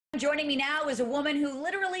joining me now is a woman who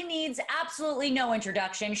literally needs absolutely no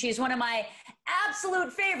introduction. She's one of my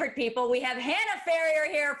absolute favorite people. We have Hannah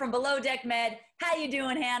Ferrier here from Below Deck Med. How you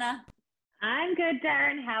doing, Hannah? I'm good,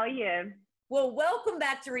 Darren. How are you? Well, welcome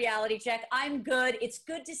back to Reality Check. I'm good. It's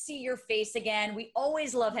good to see your face again. We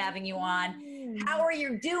always love having you on. How are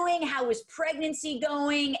you doing? How is pregnancy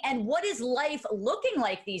going? And what is life looking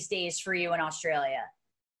like these days for you in Australia?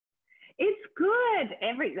 It's good.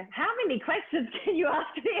 How many questions can you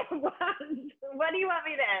ask me at once? What do you want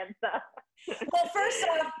me to answer? Well, first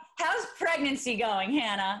off, how's pregnancy going,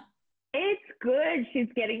 Hannah? It's good. She's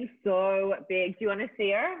getting so big. Do you want to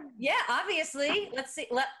see her? Yeah, obviously. Let's see.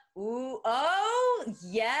 Ooh, oh,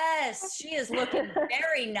 yes. She is looking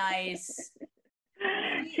very nice.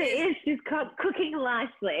 She is. She's cooking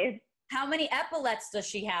nicely. How many epaulets does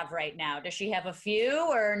she have right now? Does she have a few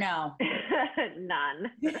or no?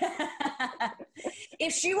 None.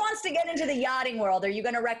 If she wants to get into the yachting world, are you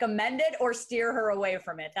going to recommend it or steer her away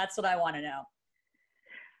from it? That's what I want to know.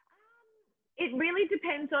 It really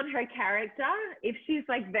depends on her character. If she's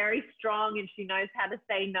like very strong and she knows how to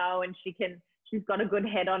say no and she's got a good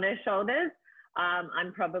head on her shoulders,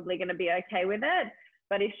 I'm probably going to be okay with it.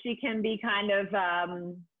 But if she can be kind of, I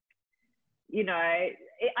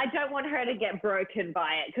don't want her to get broken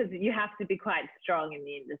by it because you have to be quite strong in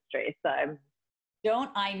the industry. So.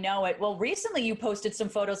 Don't I know it? Well, recently you posted some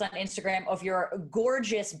photos on Instagram of your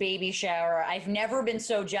gorgeous baby shower. I've never been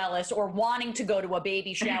so jealous or wanting to go to a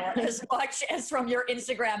baby shower as much as from your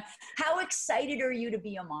Instagram. How excited are you to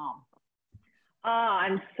be a mom? Oh,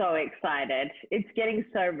 I'm so excited. It's getting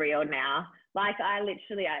so real now. Like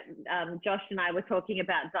Josh and I were talking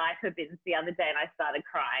about diaper bins the other day and I started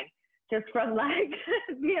crying just from like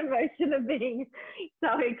the emotion of being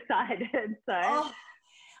so excited. So. Oh.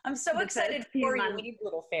 I'm so excited for you. We need a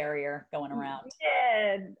little Ferrier going around.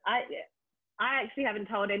 Yeah, I actually haven't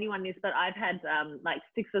told anyone this, but I've had like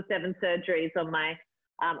 6 or 7 surgeries on my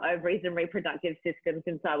ovaries and reproductive system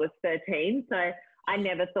since I was 13. So I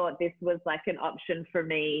never thought this was like an option for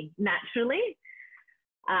me naturally.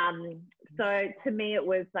 So to me, it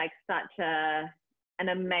was like such an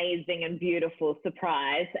amazing and beautiful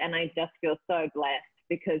surprise. And I just feel so blessed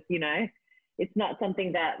because, it's not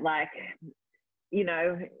something that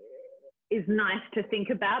is nice to think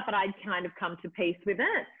about, but I'd kind of come to peace with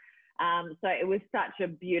it. So it was such a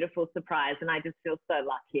beautiful surprise and I just feel so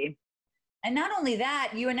lucky. And not only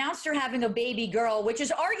that, you announced you're having a baby girl, which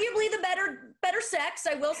is arguably the better sex.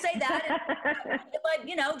 I will say that. But,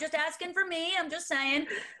 just asking for me, I'm just saying,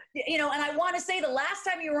 and I want to say the last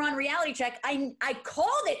time you were on Reality Check, I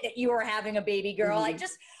called it that you were having a baby girl. I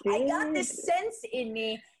got this sense in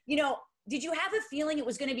me, did you have a feeling it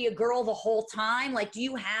was going to be a girl the whole time? Like, do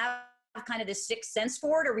you have kind of this sixth sense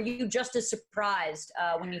for it, or were you just as surprised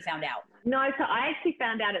when you found out? No, so I actually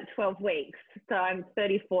found out at 12 weeks. So I'm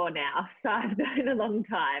 34 now. So I've known a long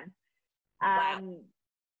time. Wow.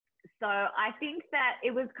 So I think that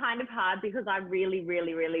it was kind of hard because I really,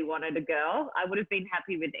 really, really wanted a girl. I would have been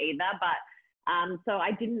happy with either, but so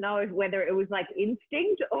I didn't know whether it was like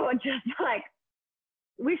instinct or just like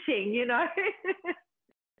wishing,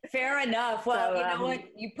 Fair enough. Well, you know what?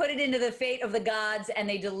 You put it into the fate of the gods and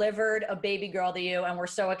they delivered a baby girl to you and we're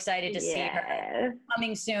so excited to see her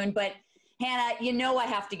coming soon. But Hannah, I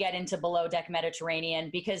have to get into Below Deck Mediterranean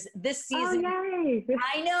because this season,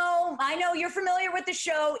 I know you're familiar with the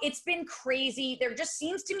show. It's been crazy. There just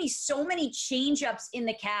seems to me so many change-ups in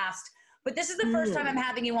the cast, but this is the first time I'm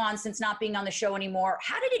having you on since not being on the show anymore.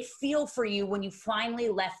 How did it feel for you when you finally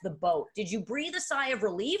left the boat? Did you breathe a sigh of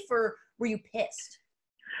relief or were you pissed?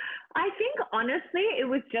 I think honestly, it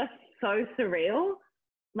was just so surreal.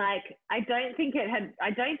 Like, I don't think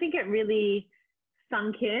it really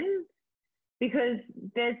sunk in because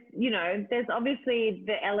there's obviously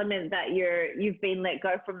the element that you've been let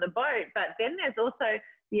go from the boat, but then there's also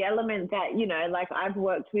the element that, like I've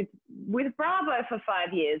worked with Bravo for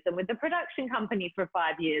 5 years and with the production company for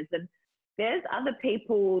 5 years. And there's other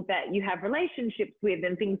people that you have relationships with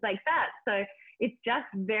and things like that. So it's just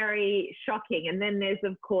very shocking. And then there's,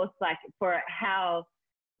 of course, like for how,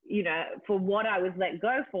 for what I was let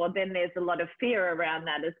go for, then there's a lot of fear around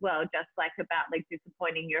that as well, just like about like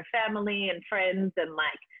disappointing your family and friends and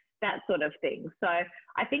like that sort of thing. So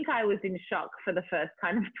I think I was in shock for the first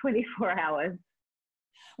kind of 24 hours.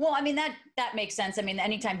 Well, I mean, that makes sense. I mean,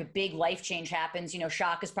 anytime a big life change happens,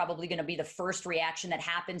 shock is probably going to be the first reaction that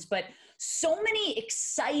happens. But so many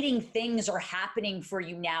exciting things are happening for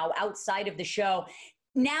you now outside of the show.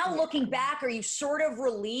 Now, looking back, are you sort of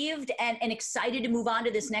relieved and excited to move on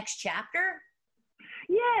to this next chapter?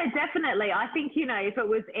 Yeah, definitely. I think, if it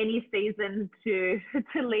was any season to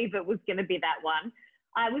leave, it was going to be that one.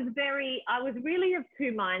 I was really of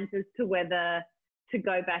two minds as to whether to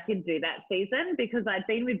go back and do that season, because I'd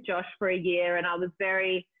been with Josh for a year and I was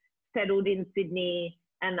very settled in Sydney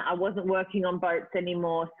and I wasn't working on boats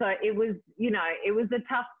anymore. So it was, you know, it was a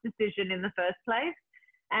tough decision in the first place.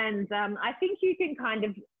 And I think you can kind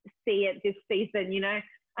of see it this season, you know,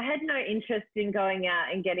 I had no interest in going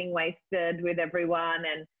out and getting wasted with everyone.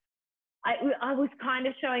 And I was kind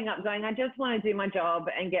of showing up going, I just want to do my job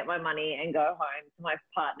and get my money and go home to my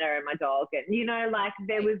partner and my dog. And, you know, like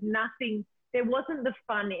there was nothing, there wasn't the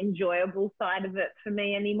fun, enjoyable side of it for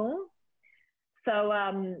me anymore. So,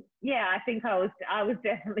 yeah, I think I was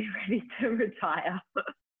definitely ready to retire.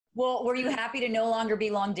 Well, were you happy to no longer be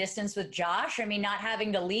long distance with Josh? I mean, not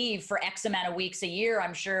having to leave for X amount of weeks a year,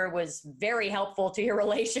 I'm sure was very helpful to your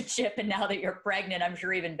relationship. And now that you're pregnant, I'm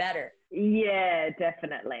sure even better. Yeah,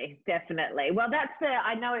 definitely. Well,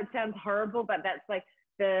 I know it sounds horrible, but that's like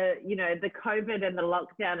the COVID and the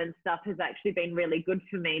lockdown and stuff has actually been really good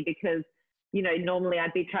for me because, you know, normally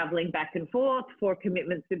I'd be traveling back and forth for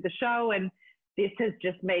commitments with the show, and this has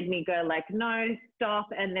just made me go like, no, stop.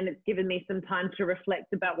 And then it's given me some time to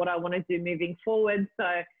reflect about what I want to do moving forward. So,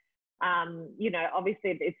 you know,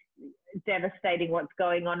 obviously it's devastating what's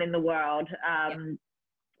going on in the world.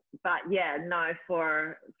 But yeah, no,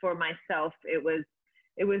 for myself, it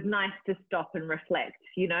was nice to stop and reflect,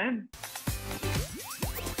 you know?